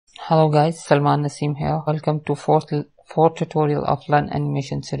Hello guys, Salman Naseem here. Welcome to fourth tutorial of Learn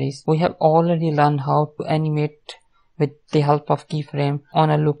Animation series. We have already learned how to animate with the help of keyframe on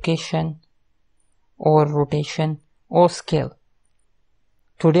a location or rotation or scale.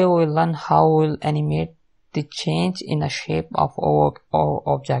 Today we will learn how we'll animate the change in a shape of our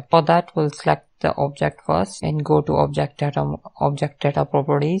object. For that we'll select the object first and go to object data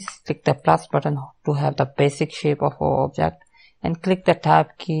properties. Click the plus button to have the basic shape of our object and click the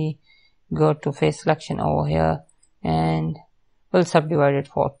tab key. Go to face selection over here and we'll subdivide it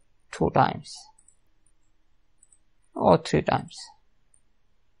for 2 times or 3 times.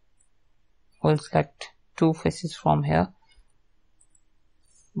 We'll select 2 faces from here,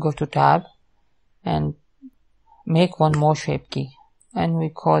 go to tab and make one more shape key and we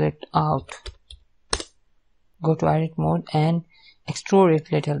call it out. Go to edit mode and extrude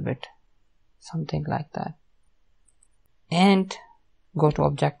it little bit, something like that, and go to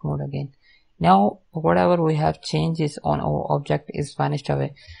object mode again. Now whatever we have changes on our object is vanished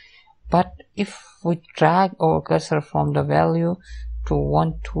away, but if we drag our cursor from the value to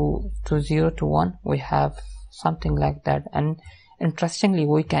 1 to 0 to 1, we have something like that. And interestingly,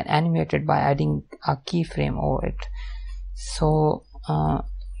 we can animate it by adding a keyframe over it. So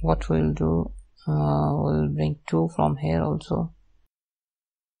what we'll do, we'll bring 2 from here also,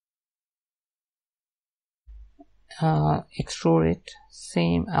 extrude it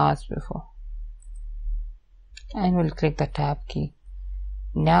same as before, and we'll click the tab key.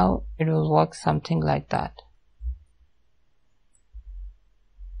 Now it will work something like that.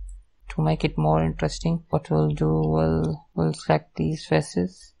 To make it more interesting, what we'll do, we'll select these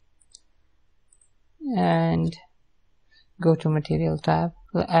faces and go to material tab.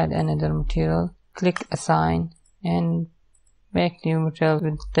 We'll add another material, click assign and make new material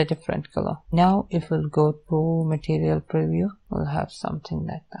with the different color. Now if we'll go to material preview, we'll have something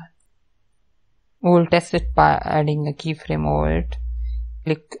like that. We'll test it by adding a keyframe over it.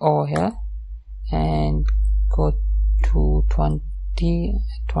 Click over here and go to 20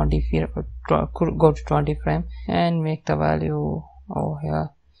 frame and make the value over here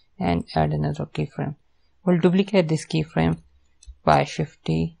and add another keyframe. We'll duplicate this keyframe by Shift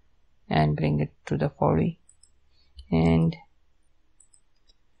D and bring it to the 40, and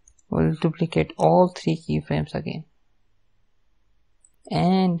we'll duplicate all 3 keyframes again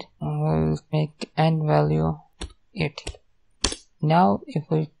and we'll make end value 80. Now if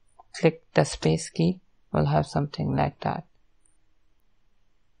we click the space key, we'll have something like that.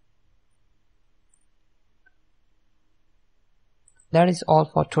 That is all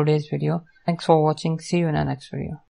for today's video. Thanks for watching. See you in the next video.